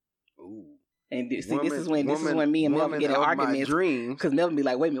And this is when me and Melvin get in arguments. Because Melvin be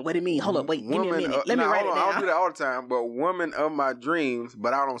like, wait a minute, what do you mean? Hold up, wait, give me a minute. Let me write it down. I don't do that all the time, but woman of my dreams,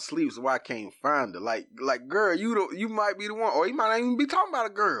 but I don't sleep, so I can't find her. Like girl, you might be the one, or he might not even be talking about a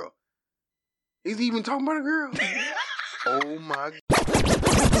girl. Is he even talking about a girl? Oh my God.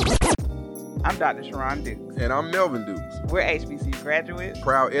 I'm Dr. Sharon Dukes. And I'm Melvin Dukes. We're HBCU graduates,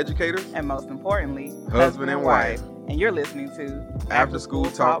 proud educators, and most importantly, husband and wife. And you're listening to After School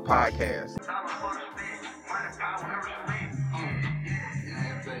Talk Podcast.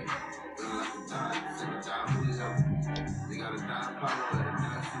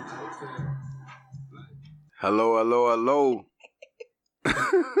 Hello.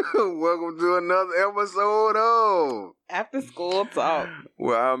 Welcome to another episode of After School Talk.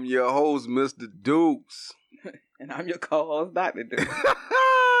 Well, I'm your host, Mr. Dukes. And I'm your co-host, Dr. Dukes.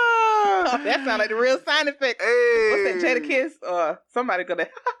 Oh, that sounds like the real sound effect. Hey. What's that, Jada Kiss? Or somebody gonna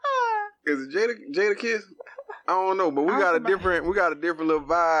Is it Jada Kiss? I don't know, but we got a different little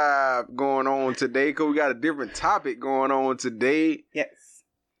vibe going on today because we got a different topic going on today. Yes.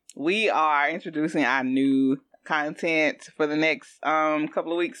 We are introducing our new content for the next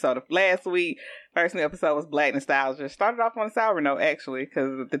couple of weeks. So the last week, first new episode was Black Nostalgia. Started off on a sour note, actually,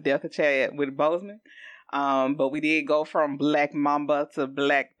 because of the death of Chadwick Boseman. But we did go from Black Mamba to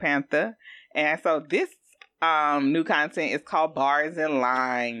Black Panther. And so this new content is called Bars and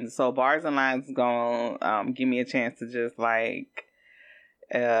Lines. So Bars and Lines is gonna give me a chance to just like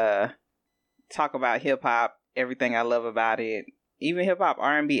talk about hip hop, everything I love about it. Even hip hop,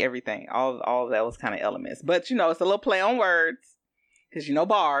 R&B, everything. All of that was kind of elements. But, it's a little play on words. Because,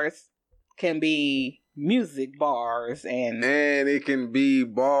 bars can be music bars. And it can be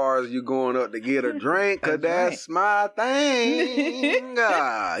bars you going up to get a drink. Because that's my thing.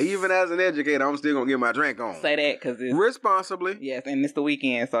 Even as an educator, I'm still going to get my drink on. Say that because it's... Responsibly. Yes, and it's the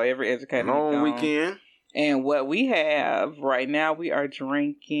weekend. So every educator... Long weekend. And what we have right now, we are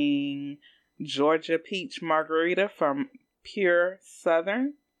drinking Georgia Peach Margarita from Pure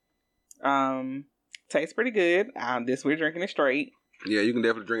Southern. Tastes pretty good. We're drinking it straight. Yeah, you can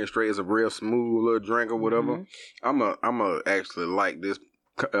definitely drink it straight. It's a real smooth little drink or whatever. Mm-hmm. I'm a actually like this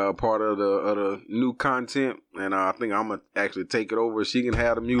part of the new content, and I think I'm gonna actually take it over. She can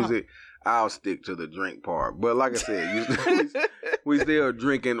have the music. I'll stick to the drink part. But like I said, we still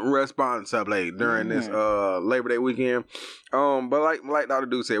drinking responsibly during this Labor Day weekend. But like Dr.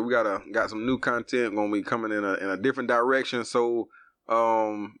 Duke said, we got some new content gonna be coming in a different direction. So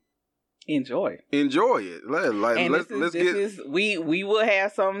enjoy it. We will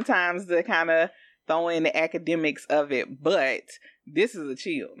have sometimes to kind of throw in the academics of it, but this is a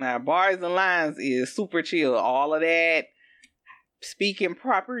chill. Now Bars and Lines is super chill. All of that. Speaking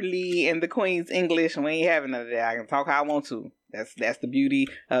properly in the Queen's English, we ain't having none of that. I can talk how I want to. That's the beauty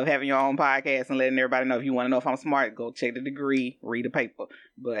of having your own podcast and letting everybody know. If you want to know if I'm smart, go check the degree, read the paper.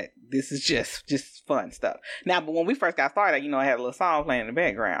 But this is just fun stuff. Now, but when we first got started, I had a little song playing in the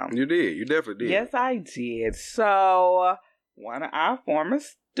background. You did. You definitely did. Yes, I did. So, one of our former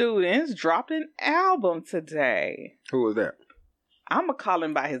students dropped an album today. Who was that? I'm going to call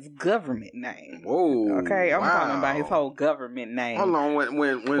him by his government name. Whoa. Okay, I'm calling him by his whole government name. Hold on,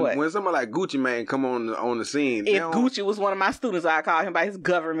 when somebody like Gucci Mane come on the scene. If Gucci was one of my students, I'd call him by his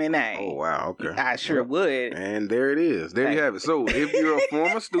government name. Oh, wow, okay. I sure would. And there it is. There you have it. So, if you're a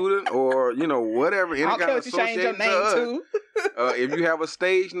former student or, whatever, any kind of association to us, if you have a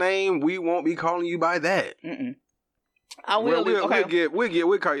stage name, we won't be calling you by that. Mm-mm. I will. We'll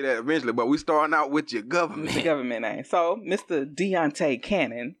call you that eventually, but we starting out with your government. The government name. So, Mr. Deontay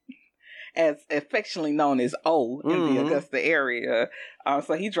Cannon, as affectionately known as O in the Augusta area.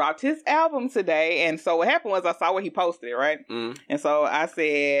 So he dropped his album today, and so what happened was I saw what he posted, right? And so I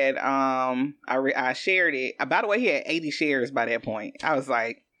said, I shared it. By the way, he had 80 shares by that point. I was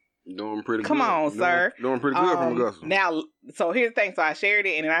like, doing pretty Come good. on, sir. Doing pretty good from Augusta. Now, so here's the thing. So I shared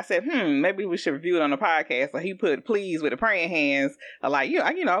it, and then I said, maybe we should review it on the podcast. So he put please with the praying hands, like,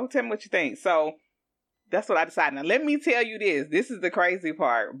 tell me what you think. So that's what I decided. Now, let me tell you this. This is the crazy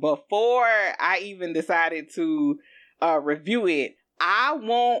part. Before I even decided to review it, I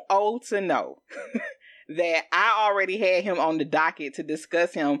want O to know that I already had him on the docket to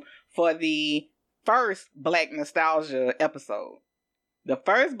discuss him for the first Black Nostalgia episode. The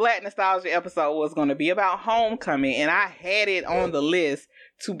first Black Nostalgia episode was going to be about homecoming, and I had it on the list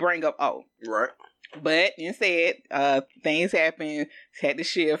to bring up O. Right. But instead, things happened, had to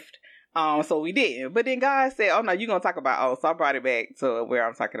shift, so we didn't. But then God said, oh no, you're going to talk about O, so I brought it back to where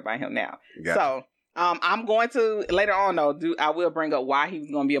I'm talking about him now. Gotcha. So I'm going to later on though. I will bring up why he was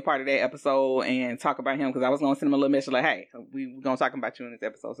going to be a part of that episode and talk about him because I was going to send him a little message like, "Hey, we're going to talk about you in this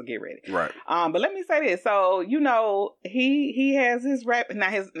episode, so get ready." Right. But let me say this. So he has his rap.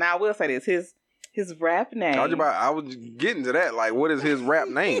 Now I will say this. His rap name. I was getting to that. Like, what is his rap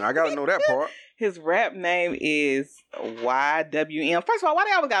name? I gotta know that part. His rap name is YWM. First of all, why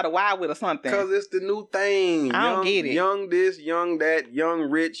they always got a Y with or something? Because it's the new thing. I don't get it. Young this, young that, young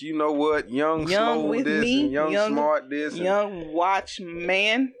rich, you know what? Young slow this, and young smart this. Young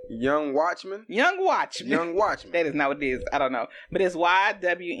Watchman. Young Watchman? Young Watchman. Young Watchman. That is not what it is. I don't know. But it's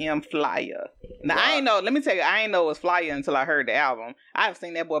YWM Flyer. Now, I ain't know. Let me tell you, I ain't know it was Flyer until I heard the album. I've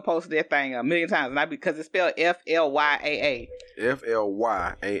seen that boy post that thing a million times. And because it's spelled FLYAA.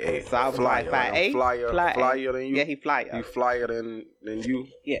 FLYAA. So I was like, flyer than you? Yeah, he flyer. He flyer than you?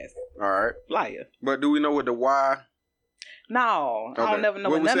 Yes. All right. Flyer. But do we know what the Y? No. Okay. I don't never know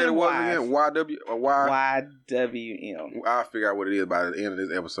what none of them was again? YW or Y? YWM. I'll figure out what it is by the end of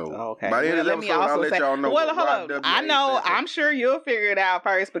this episode. Okay. By the end of this episode, I'll let y'all know. Well, hold on. I know. I'm sure you'll figure it out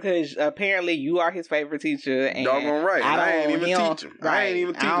first because apparently you are his favorite teacher. And doggone right. I ain't even teach him. Right. I ain't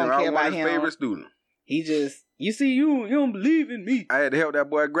even teach him. I don't care his favorite student. He just... You see, you don't believe in me. I had to help that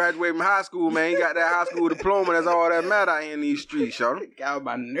boy graduate from high school, man. He got that high school diploma. That's all that matter in these streets, y'all. Got on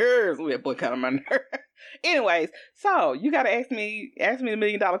my nerves. That boy got on my nerves. Anyways, so you got to ask me the $1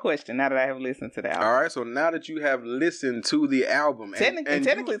 million question now that I have listened to the album. All right, so now that you have listened to the album.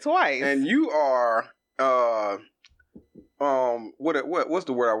 Technically twice. And you are, what's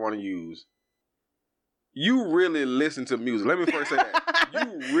the word I want to use? You really listen to music. Let me first say that.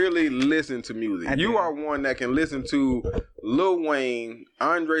 You really listen to music. You are one that can listen to Lil Wayne,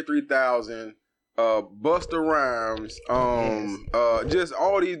 Andre 3000, Busta Rhymes, just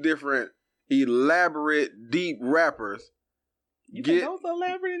all these different elaborate, deep rappers. You think those are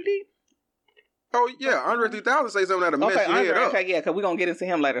elaborate and deep? Oh, yeah. Andre 3000 say something that'll mess your head up. Okay, yeah, because we're going to get into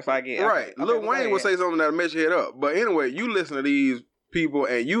him later, so I get right. Okay, Lil Wayne will say something that'll mess your head up. But anyway, you listen to these people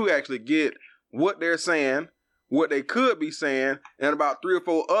and you actually get what they're saying, what they could be saying, and about 3 or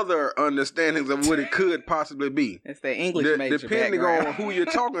 4 other understandings of what it could possibly be. It's the English major depending background. on who you're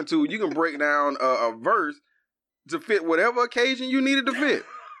talking to, you can break down a verse to fit whatever occasion you need it to fit.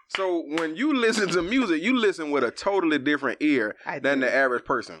 So when you listen to music, you listen with a totally different ear than the average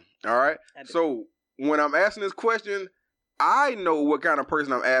person. All right? So when I'm asking this question, I know what kind of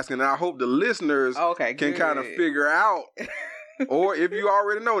person I'm asking, and I hope the listeners can kind of figure out. Or if you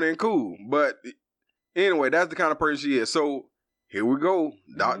already know, then cool. But anyway, that's the kind of person she is. So here we go.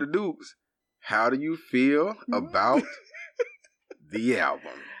 Dr. Dukes, how do you feel about the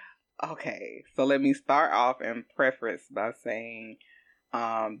album? Okay, so let me start off and preface by saying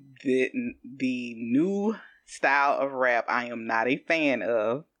the new style of rap I am not a fan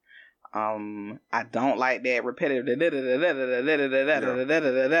of. I don't like that repetitive.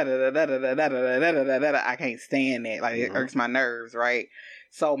 I can't stand that. Like, it irks my nerves, right?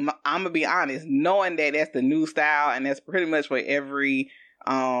 So I'm gonna be honest, knowing that that's the new style and that's pretty much what every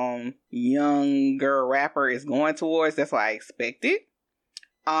younger rapper is going towards. That's what I expected.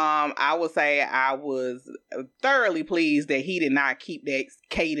 I would say I was thoroughly pleased that he did not keep that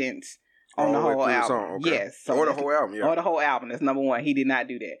cadence on the whole album. Yes. So or the whole album, yeah. Or the whole album. That's number one. He did not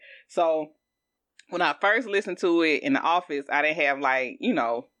do that. So when I first listened to it in the office, I didn't have I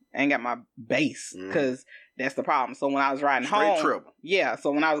ain't got my bass because that's the problem. So when I was riding home, trouble. Yeah.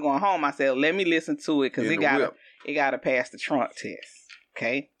 So when I was going home, I said, let me listen to it because it gotta pass the trunk test.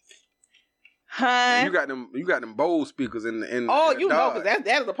 Okay. Huh? You got them Bose speakers in the know, because that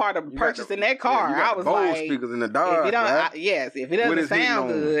is a part of purchasing that car. I was Bose speakers in the Dodge. If it doesn't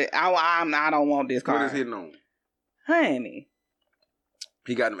sound good, I don't want this car. What is hitting on? Honey.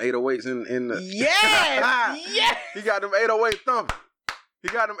 He got them 808s in the. Yes, yes. He got them 808 thumping. He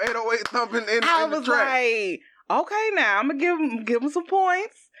got them 808 thumping in the track. I was like, okay, now I'm gonna give him some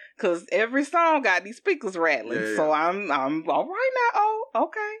points. Cause every song got these speakers rattling. Yeah. So I'm all right now. Oh,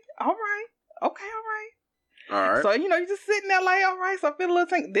 okay, all right. Okay, all right. So, you're just sitting there like, all right, so I feel a little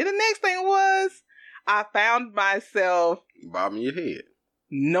thing. Then the next thing was, I found myself bobbing your head.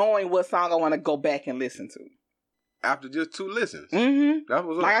 Knowing what song I want to go back and listen to. After just 2 listens. Mm-hmm. That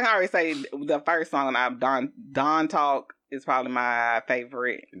was I can already say the first song on Don Talk is probably my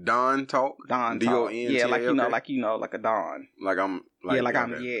favorite. Don Talk? Don Talk. Yeah, like a Don.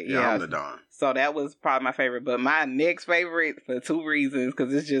 I'm the Don. So that was probably my favorite. But my next favorite for 2 reasons,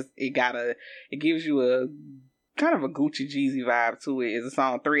 because it gives you a kind of a Gucci Jeezy vibe to it. It's a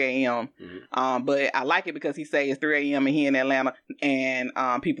song 3 a.m. Mm-hmm. But I like it because he say it's 3 a.m. and he in Atlanta, and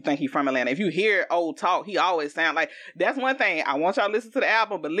people think he's from Atlanta. If you hear old talk, he always sound like, that's one thing. I want y'all to listen to the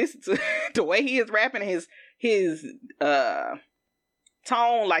album, but listen to the way he is rapping, his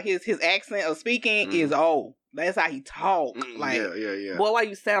tone, like his accent of speaking is old. That's how he talk. Like, yeah. Boy, why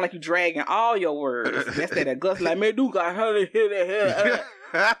you sound like you dragging all your words? That's that Augusta, like, man, dude got her here.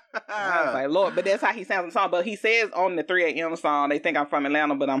 I was like, Lord, but that's how he sounds in the song. But he says on the 3 a.m. song, they think I'm from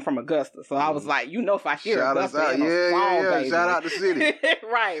Atlanta, but I'm from Augusta. So I was like, if I hear Augusta in a song, baby. Shout out the city.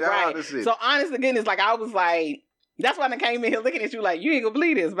 Right. Out the city. So honest to goodness, like I was like, that's why I came in here looking at you like, you ain't gonna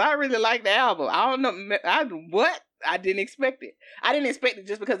believe this, but I really like the album. I don't know, I didn't expect it. I didn't expect it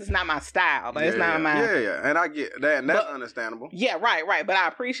just because it's not my style, but it's not my... Yeah, and I get that, and that's understandable. Yeah, right. But I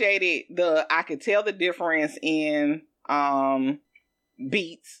appreciated I could tell the difference in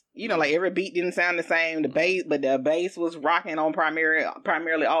beats. You know, like every beat didn't sound the same. The bass was rocking on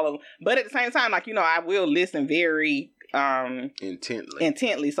primarily all of them. But at the same time, like, I will listen very...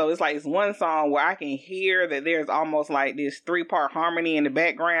 intently. So it's like, it's one song where I can hear that there's almost like this 3-part harmony in the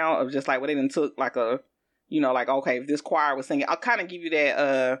background of just like what they done took like a... like, okay, if this choir was singing, I'll kind of give you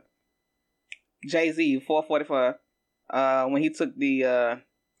that Jay-Z 444 when he took the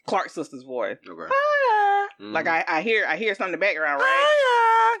Clark sisters' voice. Okay. Mm-hmm. Like I hear something in the background,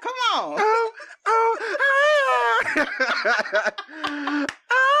 right? Come on.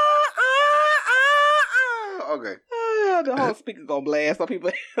 Okay. The whole speaker gonna blast. So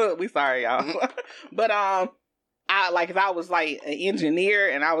people, we sorry, y'all. But if I was like an engineer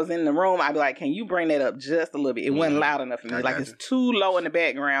and I was in the room, I'd be like, can you bring that up just a little bit? It wasn't loud enough for me. Like, it's too low in the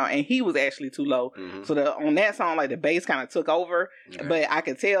background, and he was actually too low. Mm-hmm. So on that song, like, the bass kind of took over. Okay. But I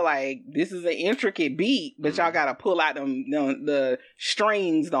could tell, like, this is an intricate beat, but y'all got to pull out the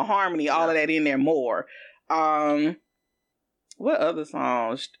strings, the harmony, all of that in there more. What other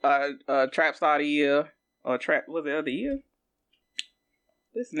songs? Trap Star of the Year, or was it of the year?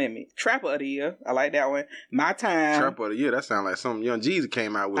 Listen to me. Trapper of the Year. I like that one. My Time. Trapper of the Year. That sounds like something Young Jeezy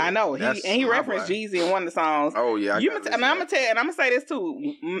came out with. I know. He referenced Jeezy in one of the songs. Oh, yeah. I'm going to say this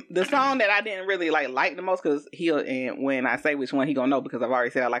too. The song that I didn't really like the most, because and when I say which one, he going to know, because I've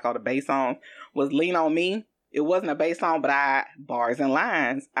already said I like all the bass songs, was Lean On Me. It wasn't a bass song, but bars and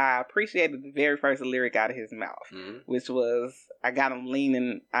lines, I appreciated the very first lyric out of his mouth, which was, I got him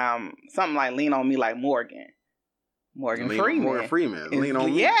leaning, something like lean on me like Morgan Freeman. Morgan Freeman. Lean on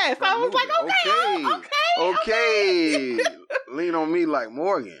me. Yes. I was like, okay. Lean on me like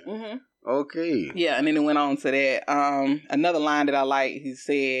Morgan. Mm-hmm. Okay. Yeah, and then it went on to that. Another line that I like, he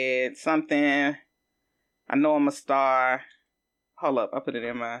said something, I know I'm a star. Hold up, I put it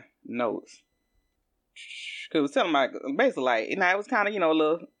in my notes. Because it was telling my, basically like, it was kind of, a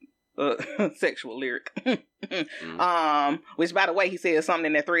little sexual lyric. Which, by the way, he said something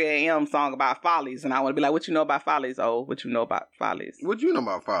in that 3 a.m. song about follies, and I want to be like, what you know about follies? Oh, what you know about follies? What you know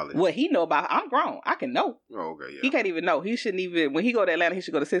about follies? What he know about, I'm grown. I can know. Oh, okay, yeah. He can't even know. He shouldn't even, when he go to Atlanta, he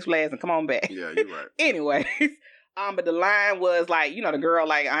should go to Six Flags and come on back. Yeah, you're right. Anyways, but the line was like, the girl,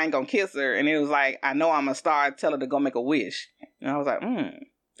 like, I ain't gonna kiss her, and it was like, I know I'm a star, tell her to go make a wish. And I was like,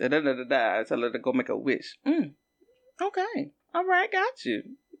 tell her to go make a wish. Okay. All right, got you.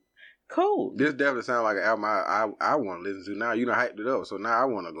 Cool. This definitely sounds like an album I want to listen to now. You done hyped it up, so now I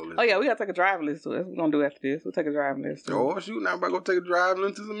want to go listen to it. Oh, yeah, we got to take a drive and listen to it. That's what we're going to do after this. We'll take a drive and listen to it. Oh, shoot, now I'm about to go take a drive and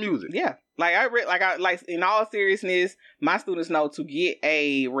listen to some music. Yeah. Like, in all seriousness, my students know to get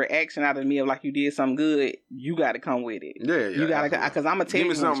a reaction out of me of like you did something good, you got to come with it. Yeah. You got to, because I'm going to tell you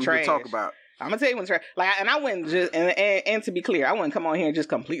when it's trash. Give me something to talk about. I'm gonna tell you when it's trash. Like, and I wouldn't just, and to be clear, I wouldn't come on here and just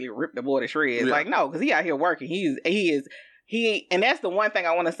completely rip the boy to shreds. Yeah. Like, no, because he out here working. And that's the one thing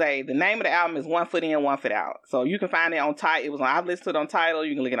I want to say. The name of the album is One Foot In, One Foot Out. So you can find it on Tidal. I've listened to it on Tidal.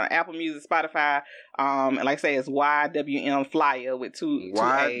 You can look it on Apple Music, Spotify. And like I say, it's YWM Flyer with two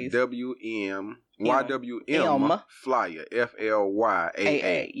A's. YWM Flyer.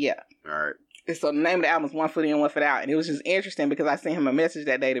 FLYAA. Yeah. All right. And so the name of the album is One Foot In, One Foot Out. And it was just interesting because I sent him a message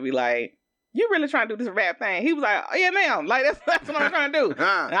that day to be like, you really trying to do this rap thing? He was like, oh, yeah, ma'am. Like, that's what I'm trying to do.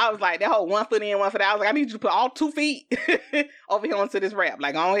 And I was like, that whole 1 foot in, 1 foot out. I was like, I need you to put all 2 feet over here onto this rap.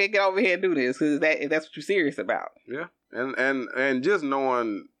 Like, go ahead, get over here and do this. Because that's what you're serious about. Yeah. And just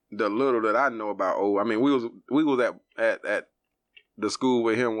knowing the little that I know about O, I mean, we was at the school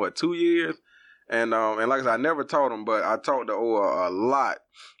with him, 2 years? And like I said, I never taught him, but I taught the O a lot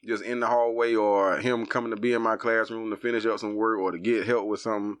just in the hallway, or him coming to be in my classroom to finish up some work or to get help with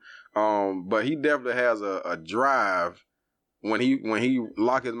something. But he definitely has a drive when he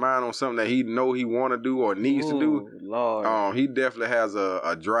lock his mind on something that he know he want to do or needs to do, Lord. He definitely has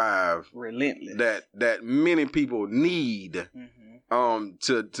a drive, relentless, that many people need,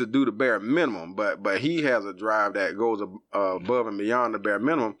 to do the bare minimum. But he has a drive that goes above and beyond the bare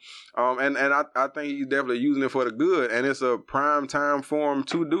minimum, and I think he's definitely using it for the good, and it's a prime time for him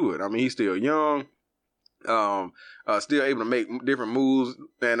to do it. I mean, he's still young, still able to make different moves,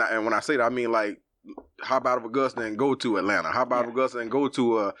 and when I say that, I mean like, hop out of Augusta and go to Atlanta. Hop out of Augusta and go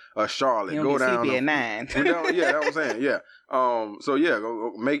to a Charlotte. Go down at 9. Yeah, that's what I'm saying. Yeah. So yeah,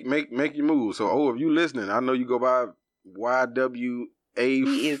 go make your move. So if you listening, I know you go by YWA.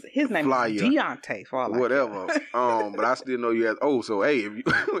 His name Flyer, is Deontay, for all whatever. But I still know you as So hey,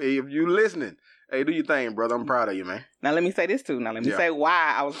 if you listening, hey, do your thing, brother. I'm proud of you, man. Now let me say this too. Now let me say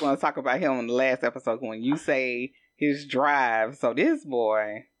why I was going to talk about him in the last episode when you say his drive. So this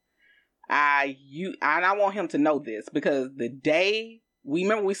boy. I want him to know this because the day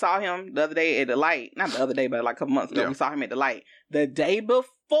we saw him the other day at the light, not the other day, but like a couple months ago, we saw him at the light. The day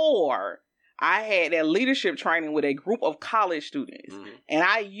before, I had that leadership training with a group of college students, and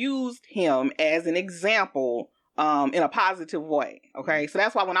I used him as an example in a positive way. Okay, so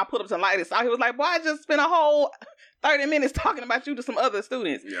that's why when I put up some light, he was like, "Boy, I just spent a whole 30 minutes talking about you to some other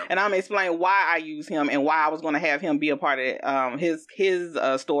students." Yeah. And I'm explaining why I use him and why I was going to have him be a part of it, his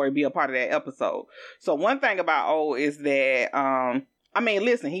story be a part of that episode. So one thing about O is that, I mean,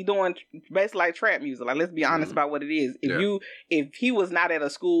 listen, he doing basically like trap music. Like, let's be honest about what it is. If he was not at a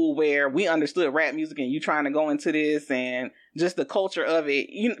school where we understood rap music and you trying to go into this and just the culture of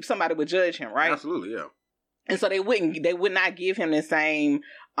it, somebody would judge him, right? Absolutely, yeah. And so they would not give him the same,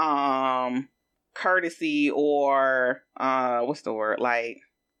 courtesy or what's the word, like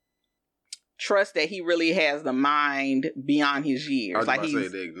trust that he really has the mind beyond his years. I was like about to say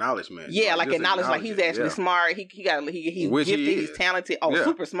the acknowledgement. Yeah, like acknowledge like he's actually smart. He's gifted, he's talented.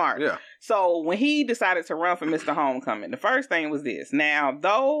 Super smart. Yeah. So when he decided to run for Mr. Homecoming, the first thing was this. Now,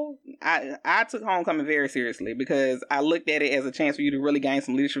 though I took Homecoming very seriously because I looked at it as a chance for you to really gain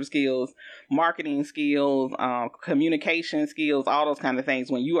some leadership skills, marketing skills, communication skills, all those kind of things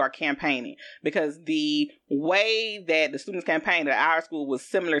when you are campaigning. Because the way that the students campaigned at our school was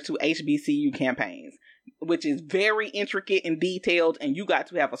similar to HBCU campaigns, which is very intricate and detailed, and you got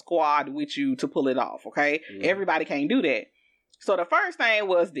to have a squad with you to pull it off, okay? Everybody can't do that. So the first thing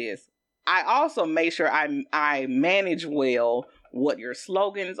was this. I also made sure I manage well what your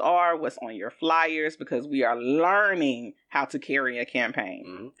slogans are, what's on your flyers, because we are learning how to carry a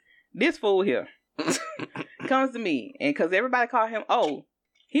campaign. This fool here comes to me, and because everybody call him,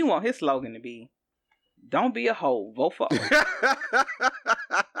 he want his slogan to be, "Don't be a hoe, vote for O."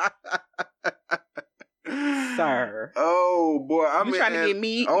 Sir. Oh boy, you trying to get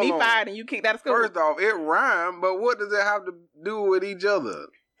me fired and you kicked out of school? First off, it rhymed, but what does it have to do with each other?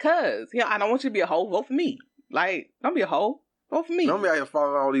 Cause I don't want you to be a hoe. Vote for me. Like, don't be a hoe. Vote for me. Don't be out here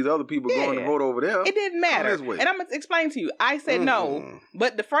following all these other people going to vote over there. It didn't matter. And I'm gonna explain to you. I said no,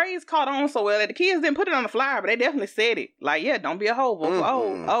 but the phrase caught on so well that the kids didn't put it on the flyer, but they definitely said it. Like, don't be a hoe. Vote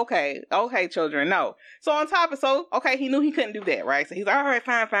for okay, children, no. So on top of he knew he couldn't do that, right? So he's like, all right,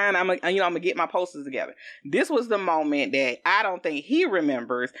 fine. I'm gonna get my posters together. This was the moment that I don't think he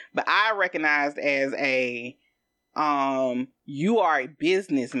remembers, but I recognized as a you are a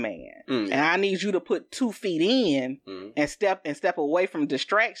businessman, and I need you to put 2 feet in and step away from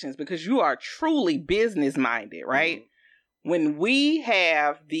distractions because you are truly business minded, right? When we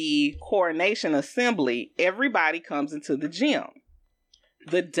have the coronation assembly, everybody comes into the gym.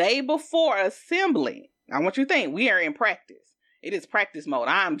 The day before assembly, I want you to think we are in practice. It is practice mode.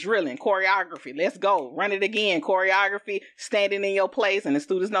 I'm drilling choreography. Let's go. Run it again. Choreography, standing in your place, and the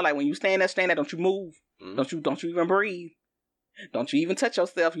students know, like, when you stand there, don't you move. Don't you even breathe. Don't you even touch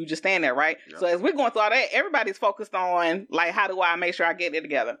yourself. You just stand there, right? Yep. So as we're going through all that, everybody's focused on, like, how do I make sure I get it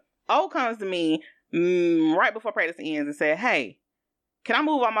together? O comes to me right before practice ends and said, "Hey, can I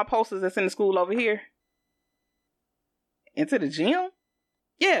move all my posters that's in the school over here into the gym?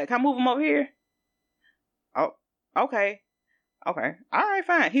 Yeah, can I move them over here?" Oh, okay. Okay. All right,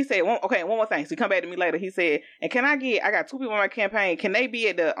 fine. He said, one more thing. So he come back to me later. He said, "And I got 2 people on my campaign. Can they be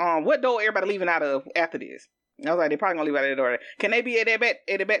at the, what door everybody leaving out of after this?" And I was like, "They're probably going to leave out of the door. Can they be at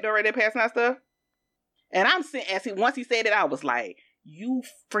the back door right there passing out stuff?" And I'm sitting, once he said it, I was like, "You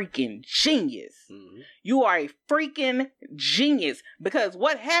freaking genius. You are a freaking genius." Because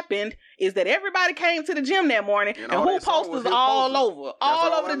what happened is that everybody came to the gym that morning and who posters all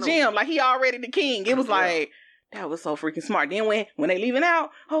over the gym. Like, he already the king. It was like, that was so freaking smart. Then when they leaving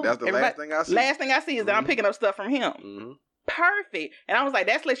out, that's the last thing I see. Last thing I see is that I'm picking up stuff from him. Perfect. And I was like,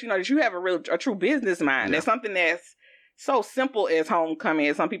 that lets you know that you have a true business mind. That's something that's so simple as Homecoming,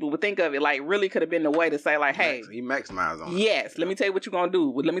 as some people would think of it, like really could have been the way to say like, hey, he maximized on it. Yes, let me tell you what you're gonna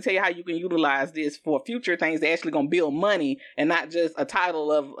do. Let me tell you how you can utilize this for future things that actually gonna build money and not just a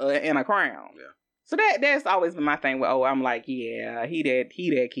title of and a crown. Yeah. So that's always been my thing with I'm like, yeah, he that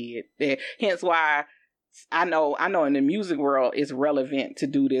kid. Hence why I know in the music world it's relevant to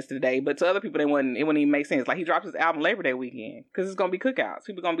do this today, but to other people it wouldn't even make sense. Like he drops his album Labor Day weekend because it's gonna be cookouts.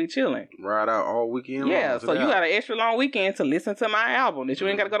 People gonna be chilling. Ride out all weekend. Yeah, so you got an extra long weekend to listen to my album that you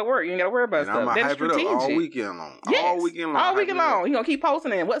ain't got to go to work. You ain't got to worry about stuff. I'm That's strategic. It up all weekend long. Yes. All weekend long. You gonna keep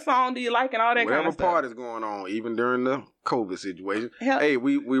posting it. What song do you like and all that kind of stuff. Whatever party's going on, even during the COVID situation. Hey,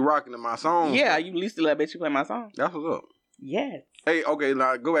 we rocking to my songs. Yeah, you at least I bet you play my song. That's what's up. Yes. Hey, okay,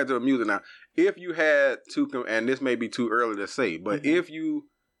 now go back to the music now. If you had to, and this may be too early to say, but if you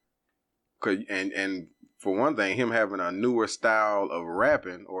could, and for one thing, him having a newer style of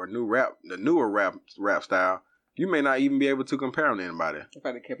rapping or the newer rap style, you may not even be able to compare him to anybody. If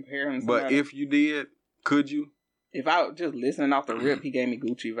I could compare him to But somebody. if you did, could you? If I was just listening off the rip, he gave me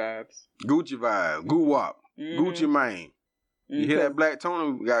Gucci vibes. Gucci vibe, Goo Wop, Gucci Mane. You hear that Black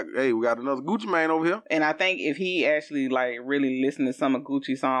Tony? We got another Gucci Mane over here. And I think if he actually like really listened to some of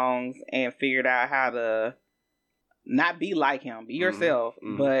Gucci songs and figured out how to not be like him, be yourself,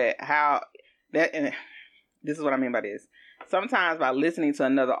 but how that, and this is what I mean by this. Sometimes by listening to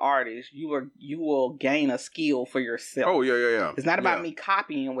another artist, you will gain a skill for yourself. Oh yeah. It's not about me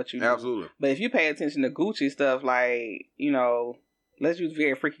copying what you do. Absolutely. But if you pay attention to Gucci stuff, like let's use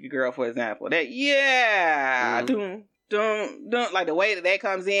Very Freaky Girl for example. That don't like the way that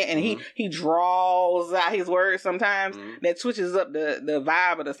comes in and he draws out his words sometimes that switches up the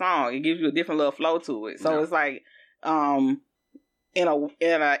vibe of the song. It gives you a different little flow to it. So it's like in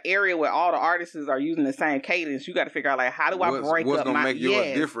a area where all the artists are using the same cadence, you got to figure out like how do I break what's up gonna make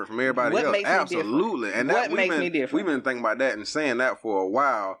yours different from everybody else? Absolutely. And what makes me different? We've been thinking about that and saying that for a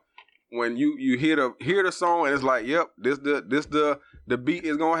while. When you hear the song and it's like, yep, this the beat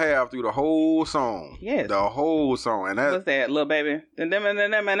is gonna have through the whole song. Yes. The whole song. And what's that, Lil Baby? Yeah. And then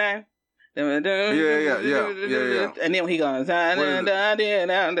he goes, no,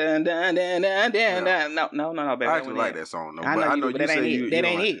 baby. I actually like that song though. I know you say you that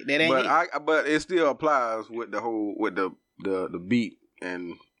ain't it. But it still applies with the whole the beat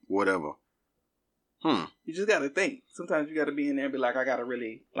and whatever. You just gotta think. Sometimes you gotta be in there and be like, I gotta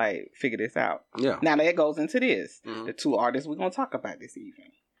really like figure this out. Yeah. Now that goes into this. The two artists we're gonna talk about this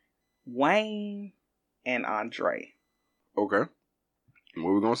evening. Wayne and Andre. Okay. What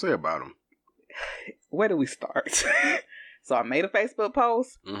are we gonna say about them? Where do we start? So I made a Facebook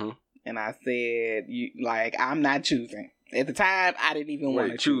post and I said, I'm not choosing. At the time, I didn't even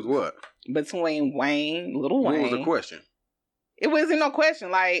want to choose what? Between Lil Wayne. What was the question? It wasn't no question.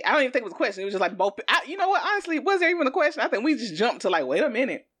 Like, I don't even think it was a question. It was just like both. You know what? Honestly, was there even a question? I think we just jumped to like, wait a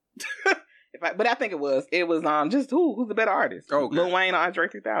minute. But I think it was. It was just who's the better artist? Okay. Lil Wayne or Andre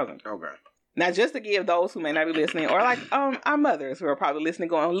 3000. Okay. Now, just to give those who may not be listening, or like our mothers who are probably listening,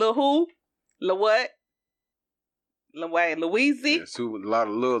 going, Lil who? Lil what? Lil Wayne, Louise? A lot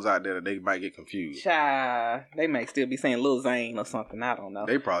of Lils out there that they might get confused. Child, they may still be saying Lil Zane or something. I don't know.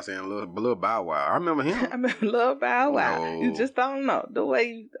 They probably saying Lil Bow Wow. I remember him. I remember Lil Bow Wow. No. You just don't know the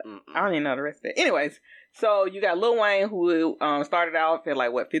way. I don't even know the rest of it. Anyways, so you got Lil Wayne who started off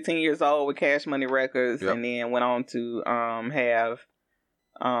at 15 years old with Cash Money Records, and then went on to have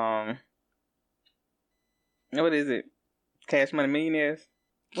what is it? Cash Money Millionaires.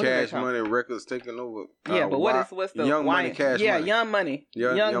 Cash Money Records taking over. Yeah, but what's the Young Money, Cash Money? Yeah, Young Money.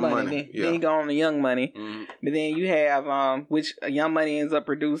 Young Money. Then you go on to Young Money. But then you have which Young Money ends up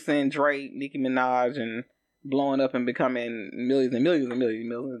producing Drake, Nicki Minaj, and blowing up and becoming millions and millions and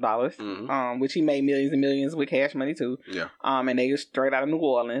millions of dollars. Which he made millions and millions with Cash Money too. Yeah. And they were straight out of New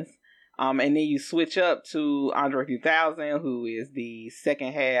Orleans. And then you switch up to Andre 3000, who is the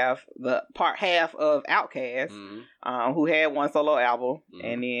second half, the part half of Outkast, who had one solo album,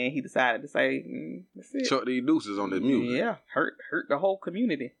 and then he decided to say, "That's it." Chuck these deuces on this music. Yeah, hurt the whole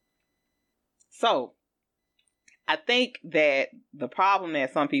community. So, I think that the problem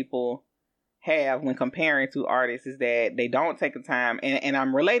that some people have when comparing two artists is that they don't take the time, and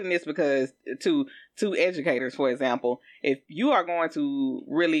I'm relating this because to educators, for example, if you are going to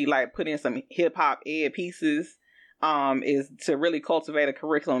really like put in some hip hop ed pieces, is to really cultivate a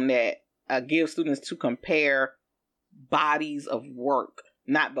curriculum that gives students to compare bodies of work,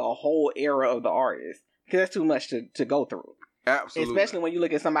 not the whole era of the artist, because that's too much to go through. Absolutely. Especially when you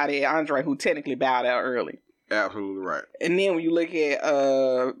look at somebody, Andre, who technically bowed out early. Absolutely right. And then when you look at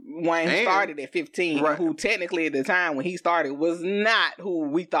Wayne started at 15, right, who technically at the time when he started was not who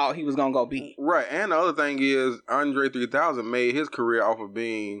we thought he was going to go be. Right. And the other thing is Andre 3000 made his career off of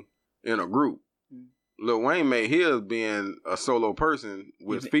being in a group. Lil Wayne made his being a solo person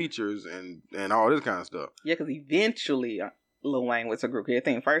with features and all this kind of stuff. Yeah, because eventually Lil Wayne was a group. I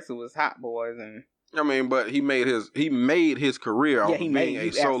think first it was Hot Boys and... I mean, but he made his career off of being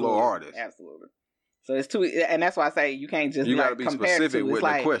a solo artist. Absolutely. So it's two, and that's why I say you can't just gotta be specific with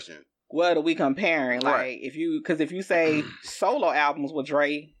the question. What are we comparing? Like if you say solo albums with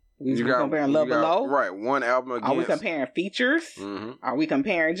Dre, we comparing Love Below. Right, one album against. Are we comparing features? Mm-hmm. Are we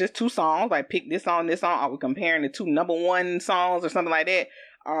comparing just two songs? Like pick this song, this song. Are we comparing the two number one songs or something like that?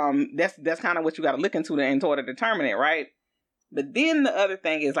 That's kind of what you got to look into in order to determine it, right? But then the other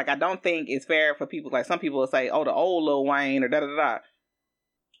thing is, like, I don't think it's fair for people, like, some people will say, oh, the old Lil Wayne or da-da-da-da.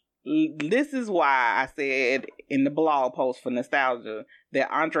 This is why I said in the blog post for Nostalgia that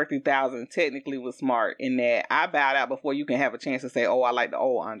Andre 3000 technically was smart in that I bowed out before you can have a chance to say, oh, I like the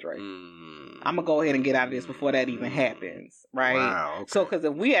old Andre. I'm going to go ahead and get out of this before that even happens, right? Wow, okay. So, because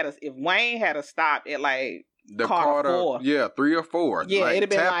if Wayne had to stop at, like, the Carter 4. Yeah, 3 or 4. Yeah, like, it'd have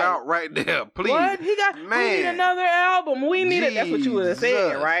been tap like, out right there, please. What? We need another album. We need it. That's what you would have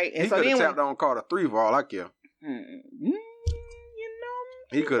said, right? And he could have tapped out on Carter 3 for all I care.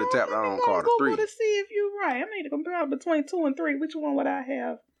 He could have tapped out on Carter 3. To see if you're right. I need to compare between 2 and 3. Which one would I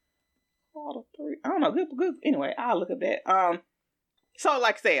have? Carter 3. I don't know. Good. Anyway, I'll look at that. So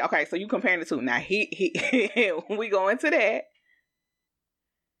like I said, okay, so you comparing the two. Now he when we go into that.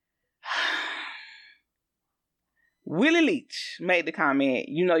 Willie Leach made the comment,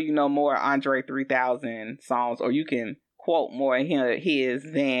 you know more Andre 3000 songs, or you can quote more of his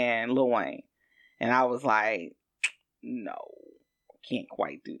than Lil Wayne. And I was like, no, I can't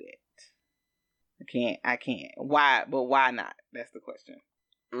quite do that. I can't. Why? But why not? That's the question.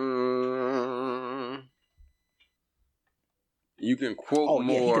 You can quote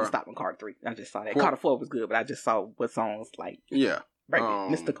more. Yeah, he could have stopped on Carter 3. I just saw that. Carter 4 was good, but I just saw what songs like. Yeah. Right,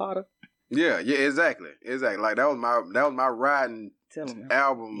 Mr. Carter. Yeah, exactly. Like that was my riding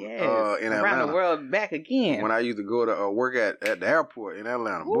album in Atlanta. Around the World Back Again. When I used to go to work at the airport in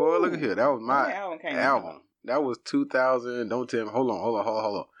Atlanta. Ooh. Boy, look at here. That was my album. That was 2000. Don't tell me. Hold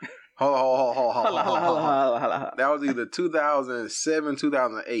on. That was either 2007,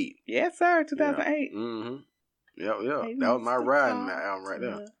 2008. Yes, sir. 2008. Yeah. Mm-hmm. Yeah. That was my riding album right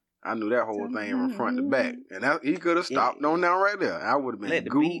there. I knew that whole thing from front to back. And he could have stopped on down right there. I would have been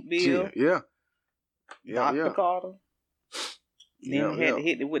Gucci. Yeah. Dr. Carter. Then he had to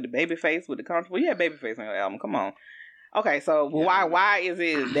hit it with the Babyface, with the comfortable. Yeah, Babyface on your album. Come on. Okay, so why is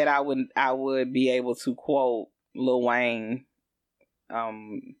it that I would be able to quote Lil Wayne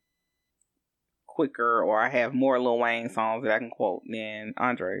quicker, or I have more Lil Wayne songs that I can quote than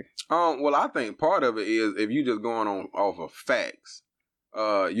Andre? Well, I think part of it is if you just going off of facts.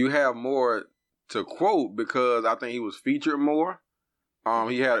 You have more to quote because I think he was featured more.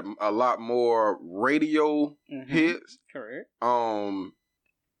 He had a lot more radio hits. Correct.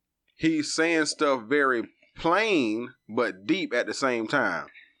 He's saying stuff very plain but deep at the same time.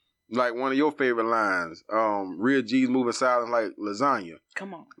 Like one of your favorite lines, real G's moving silent like lasagna.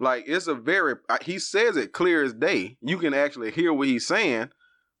 Come on. Like it's he says it clear as day. You can actually hear what he's saying.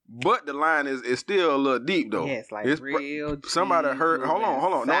 But the line is still a little deep though. Yeah, it's like real. Somebody heard. Hold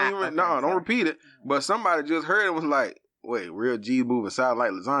on. Don't repeat it. But somebody just heard it and was like, "Wait, real G moving sound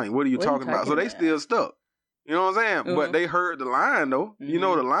like lasagna. What are you talking about?" So they still stuck. You know what I'm saying? Mm-hmm. But they heard the line though. Mm-hmm. You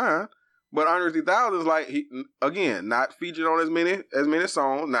know the line. But Andre 3000 is like again not featured on as many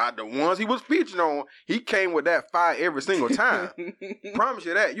songs. Not the ones he was featured on. He came with that fire every single time. Promise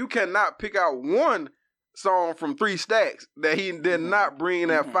you that. You cannot pick out one song from 3 Stacks that he did not bring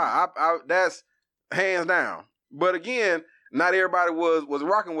that fire. That's hands down. But again, not everybody was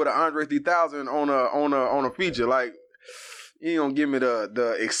rocking with an Andre 3000 on a feature. Like he gonna give me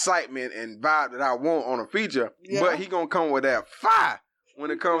the excitement and vibe that I want on a feature, but he gonna come with that fire when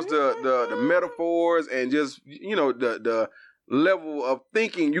it comes to the metaphors and just the level of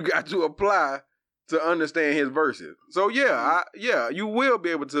thinking you got to apply to understand his verses. So you will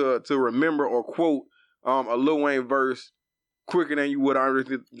be able to remember or quote a Lil Wayne verse quicker than you would Andre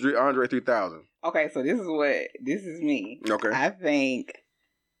 3000. Okay, so this is me. Okay. I think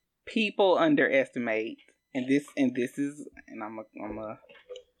people underestimate, and I'm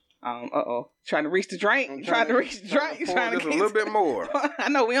trying to reach the drink. Trying to get a little bit more. I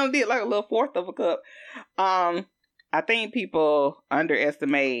know we only did like a little fourth of a cup. I think people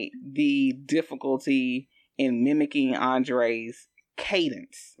underestimate the difficulty in mimicking Andre's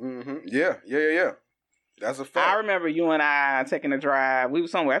cadence. Mm-hmm. Yeah. That's a fact. I remember you and I taking a drive. We were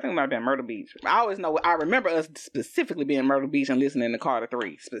somewhere. I think we might have been Myrtle Beach. I always know. I remember us specifically being in Myrtle Beach and listening to Carter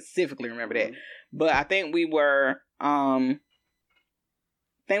 3. Specifically remember that. But I think we were.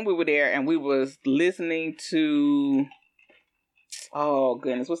 There and we was listening to. Oh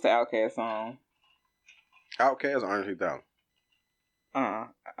goodness, what's the Outkast song? Outkast or Andre 3000? It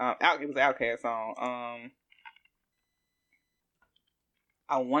was an Outkast song.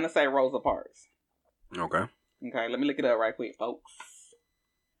 I want to say Rosa Parks. Okay, let me look it up right quick, folks.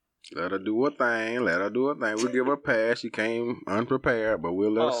 Let her do her thing. We'll give her a pass. She came unprepared, but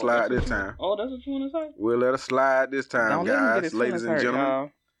we'll let her slide this time. Oh, that's what you want to say? We'll let her slide this time, guys. Ladies and gentlemen. Y'all.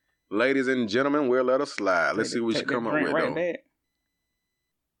 Ladies and gentlemen, we'll let her slide. Let's see what she come up with, though.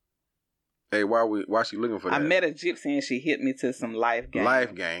 Hey, why she looking for that? I met a gypsy and she hit me to some life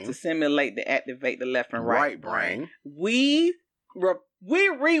game. To simulate to activate the left and right brain. We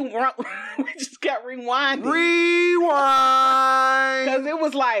just got rewinded. Rewind. Because it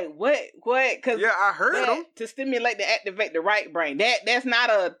was like, what? Cause yeah, I heard them. To stimulate to activate the right brain. That's not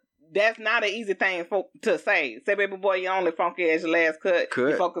an easy thing to say. Say, baby boy, you only funky as your last cut.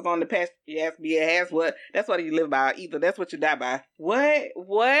 You focus on the past. You have to be a ass. What? That's what you live by. Either that's what you die by. What?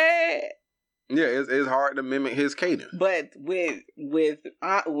 Yeah, it's hard to mimic his cadence. But with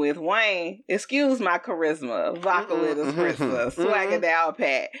Wayne, excuse my charisma, vodka with espresso, swagger down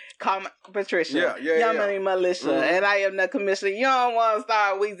pat, call me Patricia, Money Militia, and I am the commissioner. You don't want to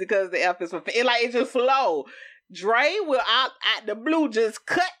start Weezy because the F is for it just flow. Dre will out at the blue just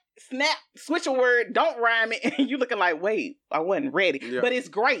cut, snap, switch a word, don't rhyme it, and you looking like, wait, I wasn't ready. Yeah. But it's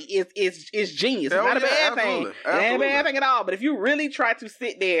great. It's genius. It's not a bad thing. It ain't a bad thing at all. But if you really try to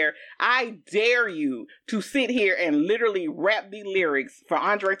sit there, I dare you to sit here and literally rap the lyrics for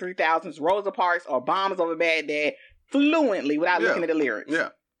Andre 3000's Rosa Parks or Bombs of a Bad Dad fluently without looking at the lyrics. Yeah.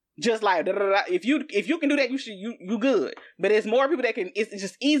 Just like if you can do that, you good. But it's more people that can. It's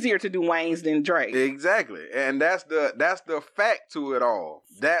just easier to do Wayne's than Drake. Exactly, and that's the fact to it all.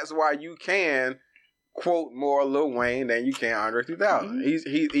 That's why you can quote more Lil Wayne than you can Andre 3000.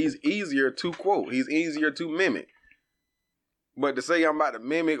 He's easier to quote. He's easier to mimic. But to say I'm about to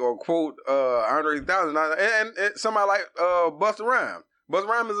mimic or quote Andre 3000, and somebody like Busta Rhymes. Busta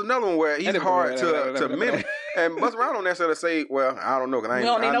Rhymes is another one where he's hard to mimic. And Busta Rhymes don't necessarily say, well, I don't know. Cause you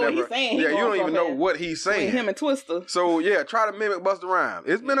don't even know what he's saying. Yeah, you don't even know what he's saying. Him and Twista. So, yeah, try to mimic Busta Rhymes.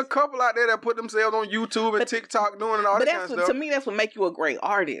 It's been a couple out there that put themselves on YouTube and TikTok doing and all that kind of stuff. To me, that's what make you a great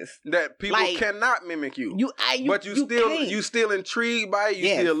artist. That people cannot mimic you. But you still intrigued by it. You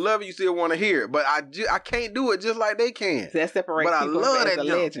still love it. You still want to hear it. But I can't do it just like they can. That separates people as the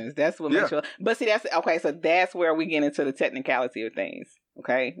legends. That's what makes you. But see, so that's where we get into the technicality of things.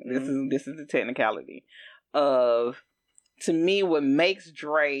 Okay, this is the technicality of, to me, what makes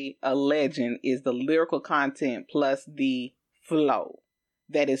Dre a legend is the lyrical content plus the flow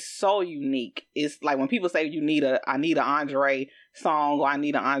that is so unique. It's like when people say I need an Andre song or I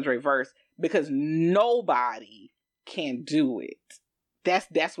need an Andre verse, because nobody can do it.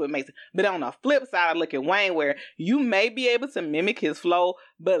 That's what makes it. But on the flip side, I look at Wayne, where you may be able to mimic his flow,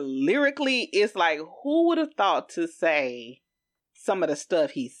 but lyrically, it's like, who would have thought to say some of the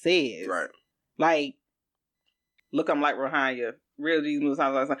stuff he says? Right. Like, look, I'm like Rohanya. Real Jesus.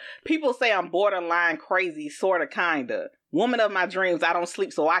 People say I'm borderline crazy, sorta, kinda. Woman of my dreams, I don't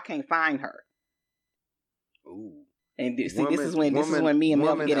sleep, so I can't find her. Ooh. And this is when me and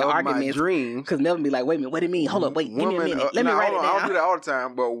Melvin get in arguments. Because Melvin be like, wait a minute, what do you mean? Hold up, wait, give me a minute. Let me write it down. I don't do that all the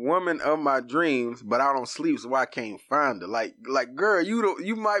time, but woman of my dreams, but I don't sleep, so I can't find her. Like girl,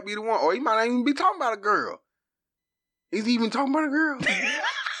 you might be the one, or he might not even be talking about a girl. Is he even talking about a girl?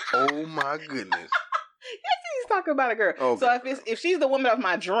 Oh my goodness. Yes, he's talking about a girl. Okay. So if she's the woman of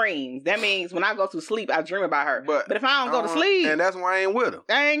my dreams, that means when I go to sleep, I dream about her. But if I don't go to sleep, and that's why I ain't with her.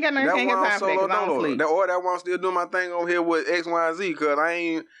 I ain't got no time for that because I don't sleep. Or that one still doing my thing over here with X, Y, and Z because I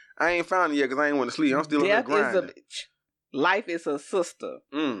ain't found it yet because I ain't want to sleep. I'm still in the grind. Death is a bitch. Life is her sister.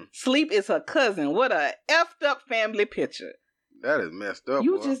 Sleep is her cousin. What a effed up family picture. That is messed up.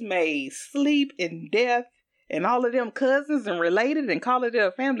 You just made sleep and death and all of them cousins and related and call it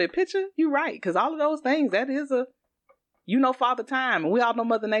a family picture. You right, because all of those things, that is Father Time, and we all know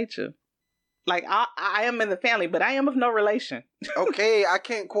Mother Nature. Like, I am in the family, but I am of no relation. Okay, I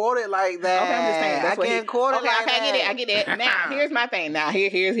can't quote it like that. Okay, I'm just saying. I can't quote it like that. I get it. Now, here's my thing. Now,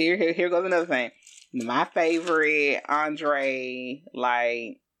 here goes another thing. My favorite Andre,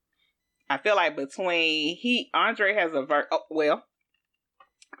 like, I feel like Andre has a verse.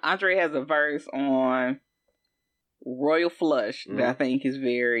 Andre has a verse on Royal Flush that I think is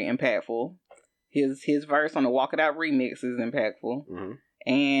very impactful. His verse on the Walk It Out remix is impactful.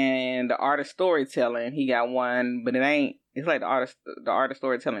 And the art of storytelling, he got one, but it ain't. It's like the art of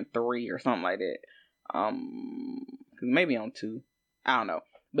storytelling 3 or something like that. Maybe on 2. I don't know.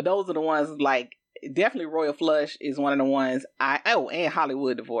 But those are the ones like definitely Royal Flush is one of the ones and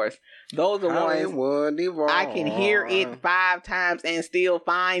Hollywood Divorce. Those are Hollywood Divorce. I can hear it 5 times and still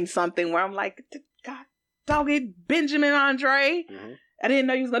find something where I'm like, God, dog it, Benjamin Andre. Mm-hmm. I didn't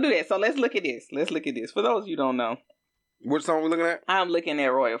know you was gonna do that. So let's look at this. For those of you who don't know. What song we looking at? I'm looking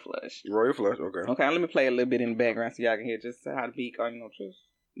at Royal Flush. Royal Flush, okay. Okay, let me play a little bit in the background so y'all can hear just how the beat goes.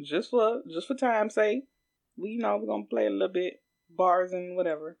 Just for time's sake. We're gonna play a little bit bars and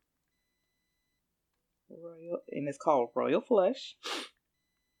whatever. And it's called Royal Flush.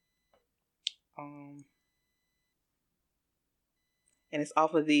 And it's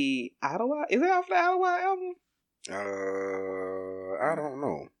off of the Ottawa. Is it off the Ottawa album? I don't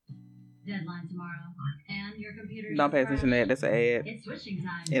know. Deadline tomorrow, and your computer. Don't pay attention to that. That's an ad. It's switching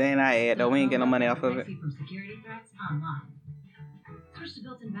time. It ain't our ad though. We ain't getting no money off of it. From security threats online. Switch to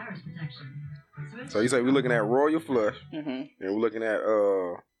built-in virus protection. So you say we're looking at Royal Flush, mm-hmm. and we're looking at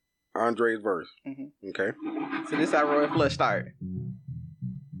Andre's verse. Mm-hmm. Okay. So this is how Royal Flush started.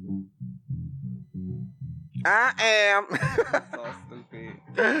 I am. So stupid.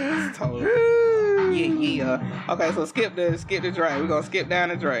 Totally. Yeah. Okay, so skip the Dre. We're gonna skip down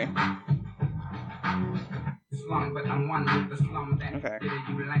the Dre. Slum, but I'm one with the slum that okay.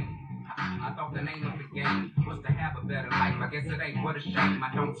 You lame. I thought the name of the game was to have a better life. I guess it ain't, what a shame. I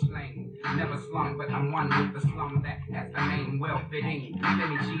don't slang. Never slum, but I'm one with the slum that has a name well fitting.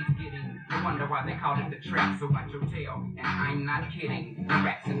 Then she's getting. No wonder why they call it the trap. So watch your tail, and I'm not kidding. The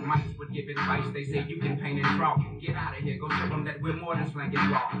rats and mice would give advice. They say you can paint and draw. Get out of here, go show them that we're more than slang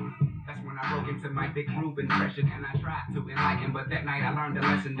and raw. That's when I broke into my big groove impression, and I tried to enlighten. But that night I learned a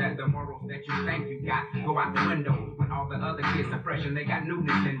lesson that the morals that you think you got go out the window. When all the other kids are fresh and they got new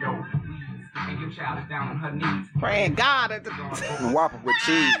Nintendo. And your child is down on her knees. Praying God at the Whopper with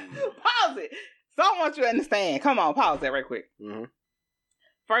cheese. Pause it. So I want you to understand. Come on, pause that right quick. Mm-hmm.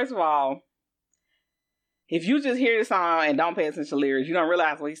 First of all, if you just hear the song and don't pay attention to lyrics, you don't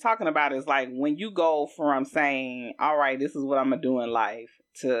realize what he's talking about is like when you go from saying, all right, this is what I'm going to do in life,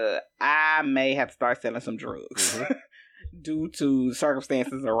 to I may have to start selling some drugs mm-hmm. due to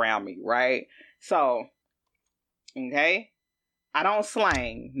circumstances around me, right? So, okay, I don't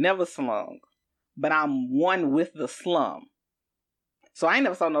slang, never slung, but I'm one with the slum. So I ain't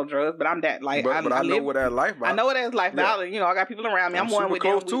never sold no drugs, but I'm that like. But I know what that life about. I know what that's life about. Yeah. I got people around me. I'm one with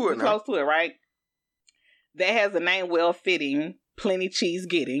close them. To it now. Close to it, right? That has a name well fitting. Plenty cheese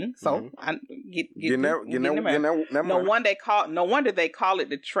getting. So mm-hmm. I get that no wonder they call it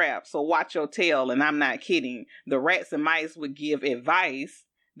the trap. So watch your tail, and I'm not kidding. The rats and mice would give advice.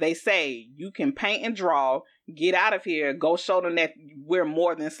 They say you can paint and draw. Get out of here. Go show them that we're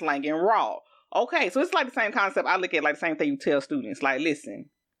more than slang and raw. Okay, so it's like the same concept. I look at like the same thing you tell students. Like, listen,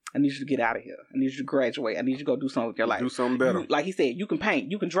 I need you to get out of here. I need you to graduate. I need you to go do something with your life. Do something better. Like he said, you can paint,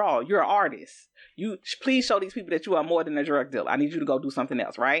 you can draw. You're an artist. You please show these people that you are more than a drug dealer. I need you to go do something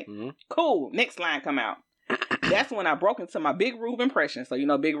else, right? Mm-hmm. Cool. Next line come out. That's when I broke into my Big Rube impression. So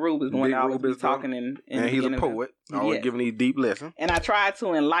Big Rube is the one that always be talking and he's a poet. Always giving these deep lessons. And I tried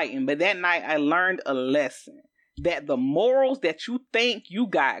to enlighten, but that night I learned a lesson that the morals that you think you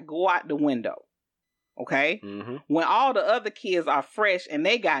got go out the window. Okay? Mm-hmm. When all the other kids are fresh and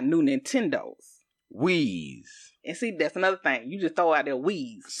they got new Nintendos. Wheeze. And see, that's another thing. You just throw out their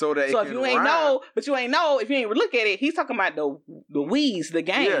Wheeze. So if you ain't know, if you ain't look at it, he's talking about the Wheeze, the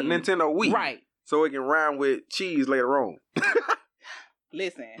game. Yeah, Nintendo Wii. Right. So it can rhyme with cheese later on.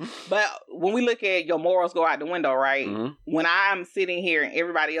 Listen, but when we look at your morals go out the window, right? Mm-hmm. When I'm sitting here and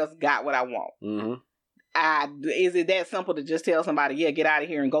everybody else got what I want, mm-hmm. Is it that simple to just tell somebody, yeah, get out of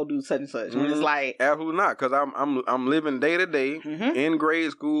here and go do such and such? When it's like, absolutely not, because I'm living day to day mm-hmm. in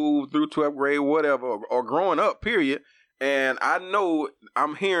grade school through 12th grade, whatever, or growing up, period. And I know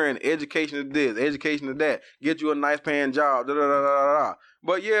I'm hearing education to this, education to that, get you a nice paying job, da da da da da.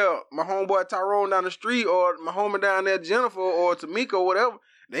 But yeah, my homeboy Tyrone down the street, or my homie down there Jennifer or Tamika or whatever,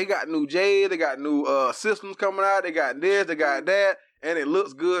 they got new J's, they got new systems coming out, they got this, they got that, and it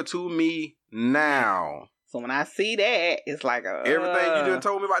looks good to me now. So when I see that, it's like everything you just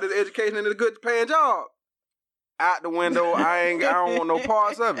told me about this education and this good paying job out the window. I don't want no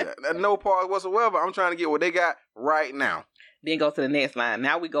parts of it. No parts whatsoever. I'm trying to get what they got right now. Then go to the next line.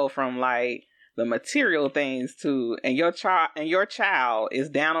 Now we go from like the material things to and your child is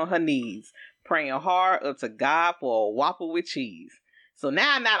down on her knees praying hard up to God for a Whopper with cheese. So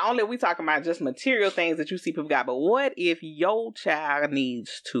now not only are we talking about just material things that you see people got, but what if your child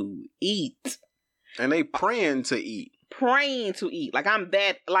needs to eat? And they praying to eat. praying to eat. Like I'm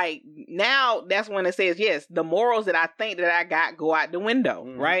that, like now that's when it says, yes, the morals that I think that I got go out the window,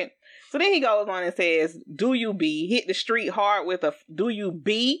 right? So then he goes on and says, do you be hit the street hard with a, do you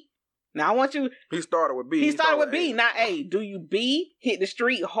be? Now I want you. He started with B. He started with B, not A. Do you B, hit the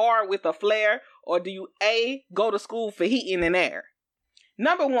street hard with a flare, or do you A, go to school for heating and air?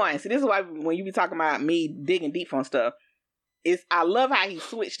 Number one, see, this is why when you be talking about me digging deep on stuff, I love how he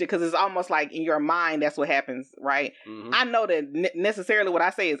switched it, because it's almost like in your mind that's what happens, right? I know that necessarily what I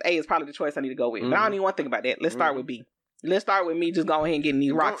say is A is probably the choice I need to go with, but I don't even want to think about that. Let's start with B. Let's start with me just going ahead and getting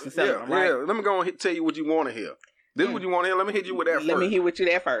these rocks and selling them, right? Yeah, let me go and tell you what you want to hear. This is what you want to hear. Let me hit you with that first. Let me hit with you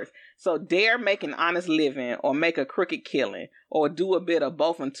that first. So dare make an honest living or make a crooked killing or do a bit of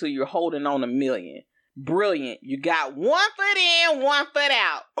both until you're holding on $1 million. Brilliant. You got 1 foot in, 1 foot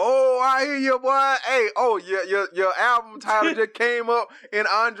out. Oh, I hear you, boy. Hey, your album title just came up in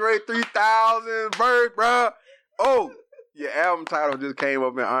Andre 3000 verse, bro. Oh, your album title just came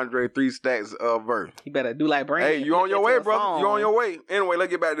up in Andre 3 Stacks verse. You better do like Brandon. Hey, you on your way, brother. You on your way. Anyway,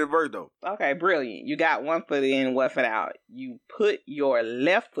 let's get back to the verse, though. Okay, brilliant. You got 1 foot in, 1 foot out. You put your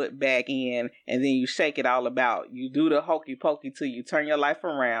left foot back in, and then you shake it all about. You do the hokey pokey till you turn your life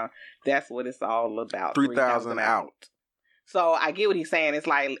around. That's what it's all about. 3,000 out. So I get what he's saying. It's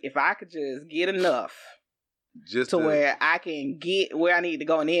like, if I could just get enough just to where I can get where I need to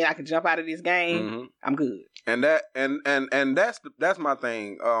go, and then I can jump out of this game, I'm good. And that's my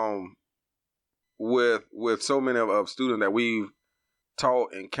thing. With so many of students that we've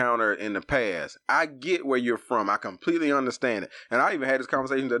taught, encountered in the past, I get where you're from. I completely understand it. And I even had this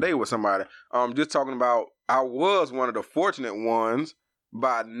conversation today with somebody. Just talking about, I was one of the fortunate ones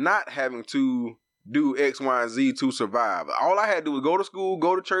by not having to do X, Y, and Z to survive. All I had to do was go to school,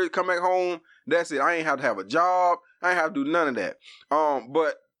 go to church, come back home. That's it. I ain't have to have a job. I ain't have to do none of that.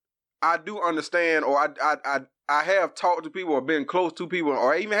 But I do understand, or I have talked to people or been close to people,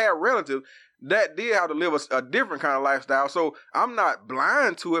 or I even had relatives that did have to live a different kind of lifestyle. So I'm not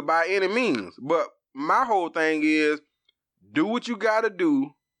blind to it by any means. But my whole thing is, do what you got to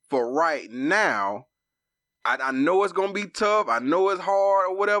do for right now. I know it's gonna be tough. I know it's hard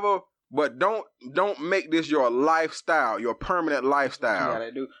or whatever. But don't make this your lifestyle, your permanent lifestyle. You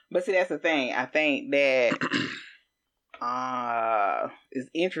gotta do. But see, that's the thing. I think that it's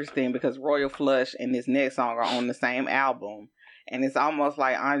interesting because Royal Flush and this next song are on the same album, and it's almost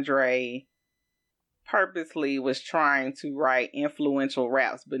like Andre purposely was trying to write influential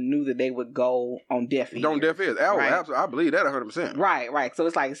raps, but knew that they would go on deaf ears. On deaf ears. Right? Absolutely. I believe that 100%. Right. So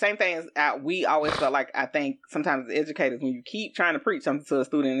it's like the same thing as we always felt like, I think sometimes as educators, when you keep trying to preach something to a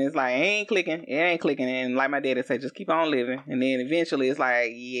student, it's like, it ain't clicking. And like my daddy said, just keep on living. And then eventually it's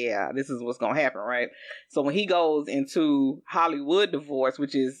like, yeah, this is what's going to happen, right? So when he goes into Hollywood Divorce,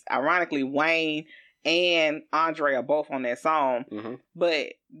 which is ironically Wayne and Andre are both on that song, but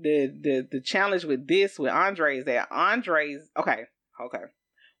the challenge with Andre is that Andre's okay.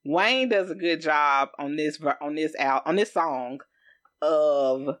 Wayne does a good job on this song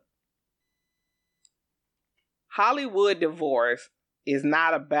of Hollywood Divorce is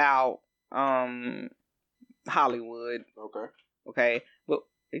not about Hollywood. Okay, but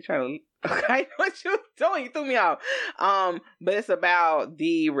they trying to. Okay, what you doing? You threw me off. But it's about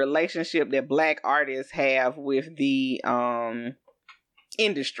the relationship that Black artists have with the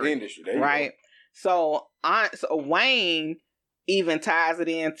industry, right? So Wayne even ties it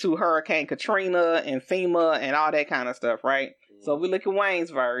into Hurricane Katrina and FEMA and all that kind of stuff, right? So we look at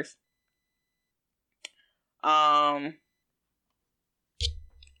Wayne's verse.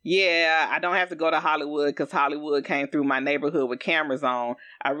 Yeah, I don't have to go to Hollywood because Hollywood came through my neighborhood with cameras on.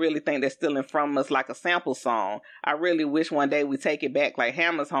 I really think they're stealing from us like a sample song. I really wish one day we take it back like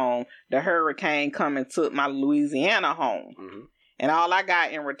Hammer's home. The hurricane come and took my Louisiana home. And all I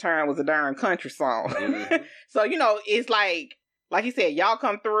got in return was a darn country song. So, it's like he said, y'all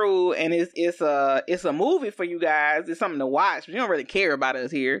come through and it's a movie for you guys. It's something to watch, but you don't really care about us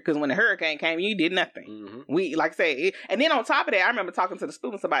here because when the hurricane came, you did nothing. We, like I say, and then on top of that, I remember talking to the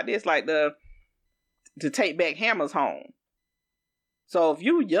students about this, like to take back Hammer's home. So if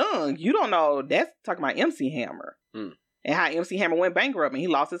you young, you don't know, that's talking about MC Hammer and how MC Hammer went bankrupt and he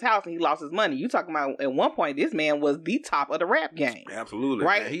lost his house and he lost his money. You talking about at one point, this man was the top of the rap game. Absolutely.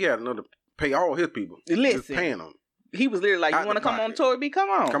 Right? Man, he had enough to pay all his people. Listen. Just paying them. He was literally like, you want to come on tour, B? Come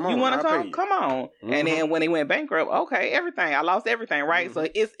on. You want to come? Come on. And then when he went bankrupt, okay, everything. I lost everything, right? So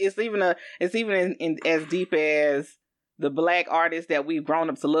it's even in as deep as the Black artists that we've grown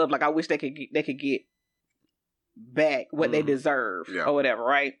up to love. Like I wish they could get back what they deserve or whatever,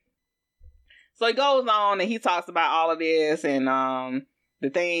 right? So he goes on and he talks about all of this and the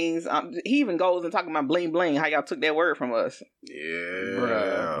things. He even goes and talking about bling bling. How y'all took that word from us? Yeah,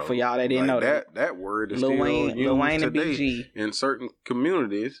 Bruh, for y'all that didn't know that. That word is Lil still Wayne used and today BG. in certain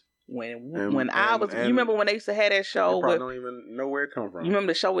communities. When I was, you remember when they used to have that show? You probably don't even know where it come from. You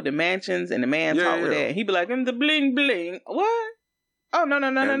remember the show with the mansions and the man talk with that? And he'd be like, the bling bling. What? Oh, no.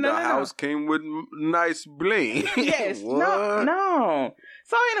 The house came with nice bling. Yes. No.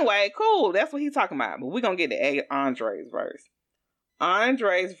 So anyway, cool. That's what he's talking about. But we're going to get to Andre's verse.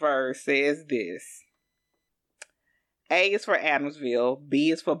 Andre's verse says this. A is for Adamsville.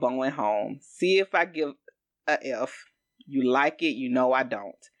 B is for Bowen Home. C if I give a F. You like it, you know I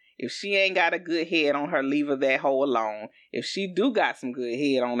don't. If she ain't got a good head on her, leave her that hoe alone. If she do got some good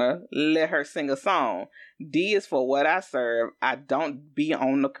head on her, let her sing a song. D is for what I serve. I don't be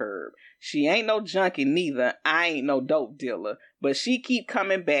on the curb. She ain't no junkie neither. I ain't no dope dealer. But she keep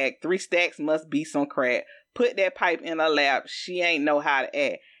coming back. 3 stacks must be some crack. Put that pipe in her lap. She ain't know how to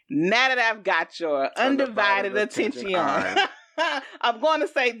act. Now that I've got your undivided attention on, I'm going to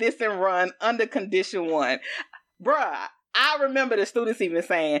say this and run under condition 1. Bruh, I remember the students even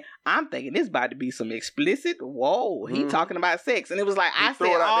saying, I'm thinking this about to be some explicit. Whoa, he talking about sex. And it was like, I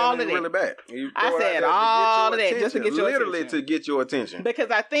said all of that. Really bad. I said all of that just to get your attention. Literally to get your attention. Because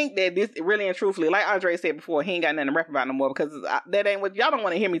I think that this, really and truthfully, like Andre said before, he ain't got nothing to rap about no more because that ain't what, y'all don't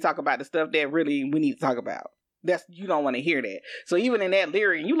want to hear me talk about the stuff that really we need to talk about. You don't want to hear that. So even in that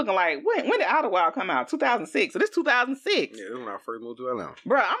lyric, you looking like, when did Outer Wild come out? 2006. So this 2006. Yeah, this is when I first moved to Atlanta.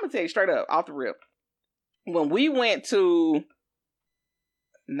 Bro, I'm going to tell you straight up, off the rip. When we went to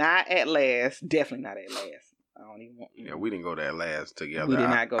Not At Last, definitely Not At Last. I don't even want. Yeah, we didn't go to At Last together. We did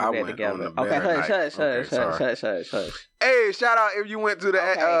not go to that together. Okay, hush. Hey, shout out if you went to the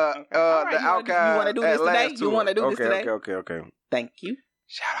the Outcast. You want to do this today? You want to do this today? Okay. Thank you.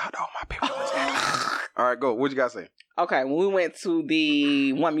 Shout out to all my people. All right, go. What you got to say? Okay, when we went to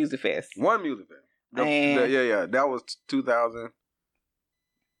the One Music Fest. Yeah. That was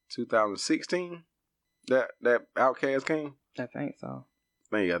 2016. That Outcast came? I think so.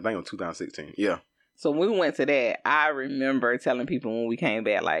 I think it was 2016. Yeah. So when we went to that, I remember telling people when we came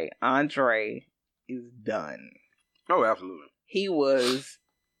back, like, Andre is done. Oh, absolutely. He was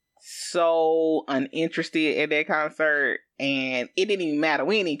so uninterested at that concert, and it didn't even matter.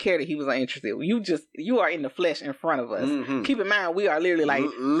 We didn't even care that he was uninterested. You are in the flesh in front of us. Mm-hmm. Keep in mind, we are literally like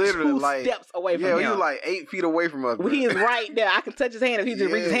 2 steps away from him. Yeah, he was like 8 feet away from us. He is right there. I can touch his hand if he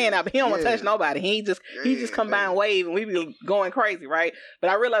just reaches his hand out, but he don't want to touch nobody. He just come by and wave, and we be going crazy, right?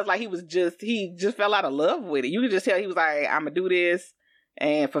 But I realized like he just fell out of love with it. You could just tell he was like, I'm gonna do this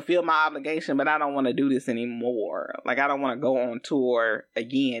and fulfill my obligation, but I don't want to do this anymore. Like, I don't want to go on tour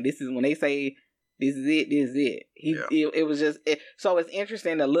again. This is when they say, this is it. It was just, so it's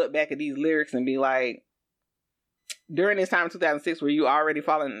interesting to look back at these lyrics and be like, during this time in 2006, were you already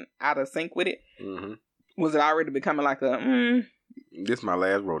falling out of sync with it? Mm-hmm. Was it already becoming like this is my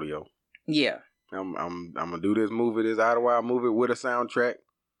last rodeo. Yeah. I'm gonna do this Outer Wild movie with a soundtrack,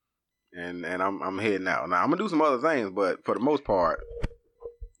 and I'm heading out. Now I'm gonna do some other things, but for the most part,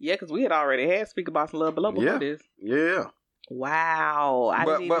 yeah, because we had already had Speak About Some Love Below before this. Yeah. Wow.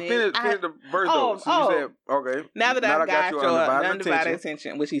 Finish the verse though. So you said, okay. Now that I got your undivided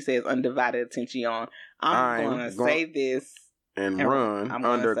attention, which he says undivided attention on, I'm going to say this. And run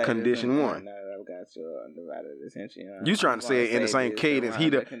under condition 1. Now that I've got your undivided attention on. You trying to say it in the same cadence.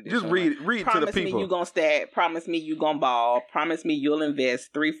 Just read to the people. Promise me you going to stat. Promise me you going to ball. Promise me you'll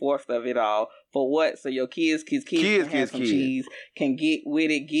invest 3/4 of it all. For what? So your kids can have some cheese, can get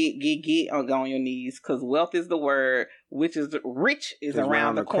with it, get on your knees. Because wealth is the word, rich is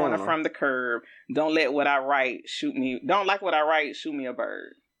around the corner from the curb. Don't let what I write shoot me. Don't like what I write, shoot me a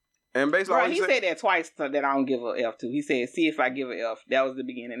bird. And basically, he said that twice that I don't give a F to. He said, see if I give a F. That was the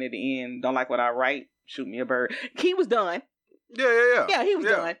beginning. At the end, don't like what I write, shoot me a bird. He was done. Yeah. Yeah, he was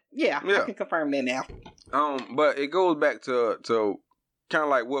done. Yeah, I can confirm that now. But it goes back to kind of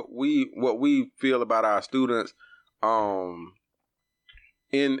like what we feel about our students,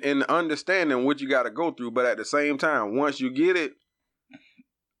 in understanding what you got to go through, but at the same time, once you get it,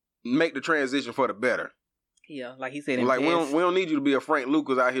 make the transition for the better. Yeah, like he said. Like we don't need you to be a Frank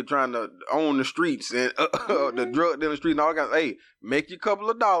Lucas out here trying to own the streets and the drug dealing streets and all kinds. Hey, make you a couple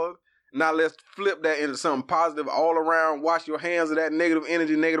of dollars. Now let's flip that into something positive all around. Wash your hands of that negative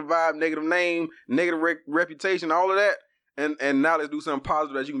energy, negative vibe, negative name, negative reputation, all of that. And now let's do something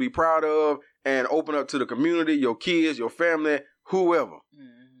positive that you can be proud of and open up to the community, your kids, your family, whoever.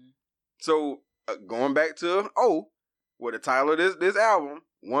 Mm-hmm. So going back to with the title of this album.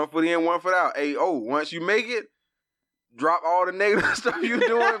 1 foot in, 1 foot out. Hey, once you make it, drop all the negative stuff you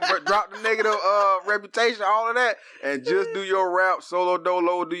doing, drop the negative reputation, all of that, and just do your rap solo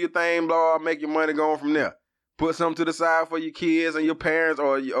dolo, do your thing, blah, make your money going from there. Put something to the side for your kids and your parents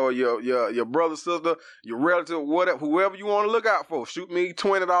or your brother, sister, your relative, whatever, whoever you want to look out for. Shoot me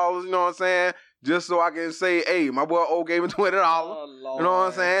 $20, you know what I'm saying? Just so I can say, hey, my boy O gave me $20. Oh, Lord. You know what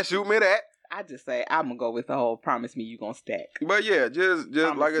I'm saying? Shoot me that. I just say I'm gonna go with the whole promise me you gonna stack. But yeah, just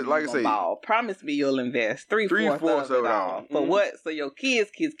like I say, promise me you'll invest three-fourths of it all. For what? So your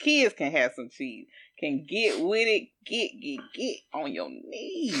kids can have some cheese, can get with it, get on your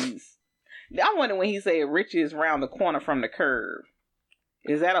knees. I wonder when he said riches round the corner from the curve.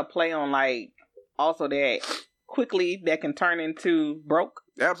 Is that a play on like also that quickly that can turn into broke?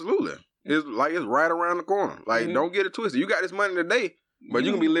 Absolutely. It's like it's right around the corner. Like don't get it twisted. You got this money today. But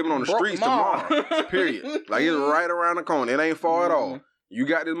you can be living on the streets tomorrow. Period. Like it's right around the corner. It ain't far at all. You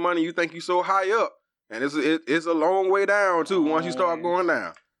got this money, you think you so high up. And it's a long way down too once you start going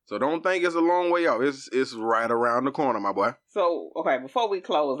down. So don't think it's a long way up. It's right around the corner, my boy. So, okay, before we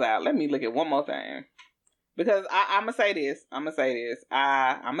close out, let me look at one more thing. Because I'ma say this. I'ma say this.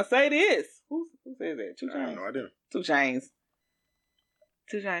 Who says that? 2 Chainz? I have no idea. 2 Chainz.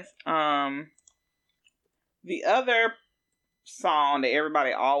 2 Chainz. The other song that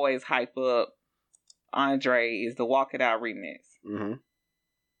everybody always hype up Andre is the Walk It Out remix. Mm-hmm.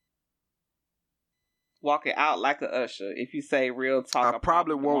 Walk it out like a usher. If you say real talk, I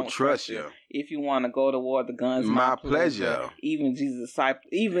probably won't trust you. If you want to go toward the guns, my pleasure. Even Jesus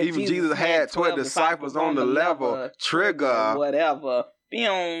had 12 disciples on the level. Trigger. Whatever.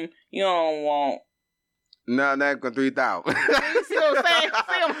 You don't want. No, that's 3,000. You see what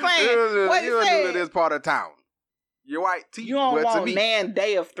I'm saying? What you don't do this part of town. Your white tee. You don't want Nan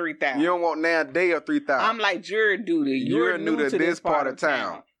Day of 3,000. You don't want Nan Day of 3,000. I'm like Jury Duty. You're new to this part of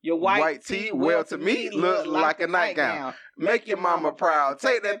town. Your white tee, well, to me, look like a nightgown. Make your mama proud.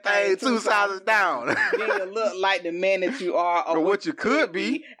 Take that thing 2 sizes down. Then you look like the man that you are or what you could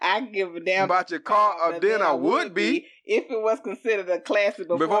be. I give a damn about your car or then I would be. If it was considered a classic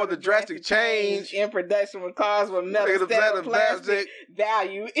before the drastic change in production with cars with metal plastic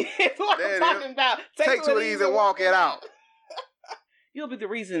value. It's what I'm talking about. Take 2 of these and walk it out. You'll be the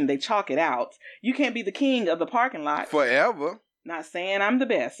reason they chalk it out. You can't be the king of the parking lot. Forever. Not saying I'm the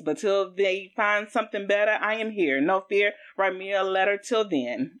best, but till they find something better, I am here. No fear. Write me a letter till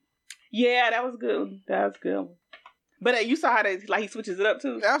then. Yeah, that was good. That was good. But you saw how he switches it up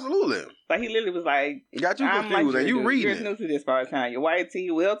too. Absolutely. Like he literally was like, got you confused, and you reading it. You're new to this part of town. Your white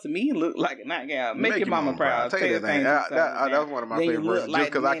tee, well, to me, look like a nightgown. Make your mama proud. Tell you that thing. That's one of my favorite verses,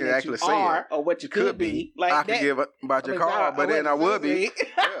 just because I can actually say it. Or what you could be. Like I could give about your car, but then I would be.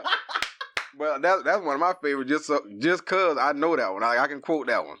 Yeah. Well, that's one of my favorites, just cause I know that one. I can quote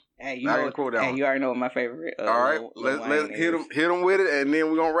that one. Hey, you already know what my favorite. All right, let's hit him with it, and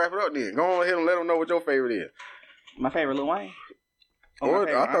then we're gonna wrap it up. Then go on, hit him. Let him know what your favorite is. My favorite Lil Wayne. I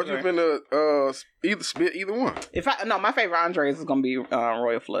thought you were finna spit either one. My favorite Andres is gonna be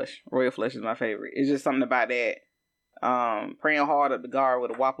Royal Flush. Royal Flush is my favorite. It's just something about that. Praying hard up to God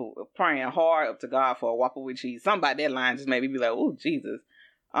with a whopper. Praying hard up to God for a whopper with cheese. Something about that line just made me be like, oh Jesus.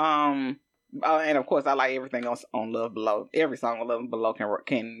 And of course, I like everything else on Love Below. Every song on Love Below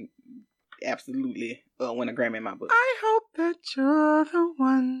can absolutely win a Grammy in my book. I hope that you're the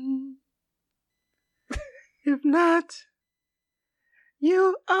one. If not,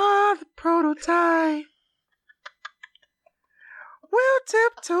 you are the prototype. We'll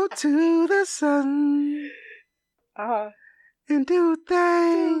tiptoe to the sun and do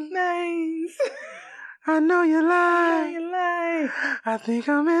things. I know you lie. I think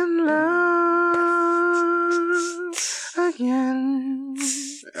I'm in love again.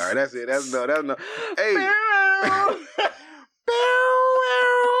 All right, that's it. That's enough. Hey.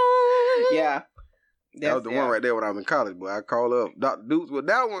 Yeah. That was the one right there when I was in college, boy. I called up Dr. Dukes with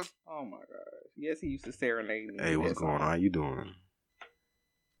that one. Oh, my God. Yes, he used to serenade me. Hey, what's going on? How you doing?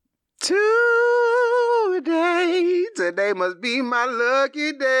 Today must be my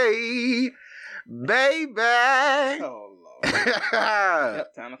lucky day. Baby. Oh, Lord.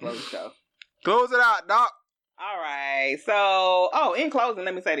 Yep, time to close the show. Close it out, Doc. All right. So, in closing,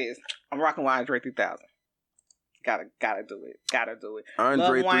 let me say this. I'm rocking with Andre 3000. Gotta do it.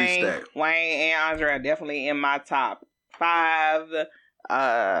 Andre Wayne, 3-stack. Wayne and Andre are definitely in my top 5.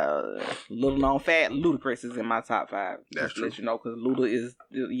 Little known fact, Ludacris is in my top 5. That's just true. let you know, because Luda is,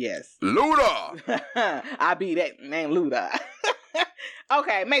 yes. Luda! I be that name, Luda.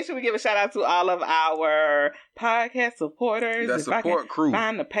 Okay, make sure we give a shout out to all of our podcast supporters. The support crew.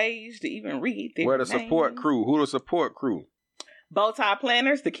 Find the page to even read their Where the names. support crew? Who the support crew? Bowtie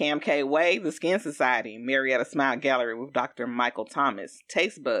Planners, The Cam K Way, The Skin Society, Marietta Smile Gallery with Dr. Michael Thomas,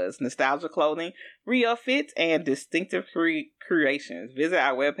 Taste Buzz, Nostalgia Clothing, Rio Fit, and Distinctive Creations. Visit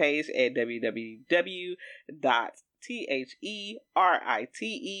our webpage at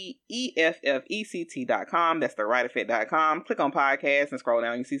www.TheRiteEffect.com. That's theriteeffect.com. Click on podcasts and scroll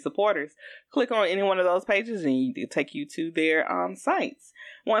down. You see supporters. Click on any one of those pages and it'll take you to their sites.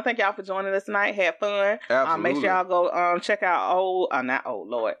 Want to thank y'all for joining us tonight. Have fun. Absolutely. Make sure y'all go check out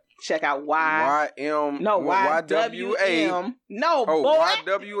check out YWM. No, boy.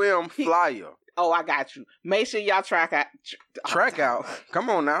 YWM flyer. Oh, I got you. Make sure y'all track out. Come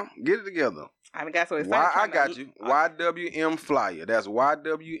on now. Get it together. I got so excited. I got you. YWM flyer. That's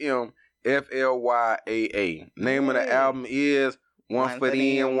YWM FLYAA. Name of the album is One Foot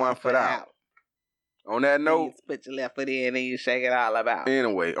In, One Foot Out. On that note, put your left foot in and you shake it all about.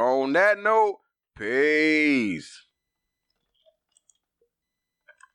 Anyway, on that note, peace.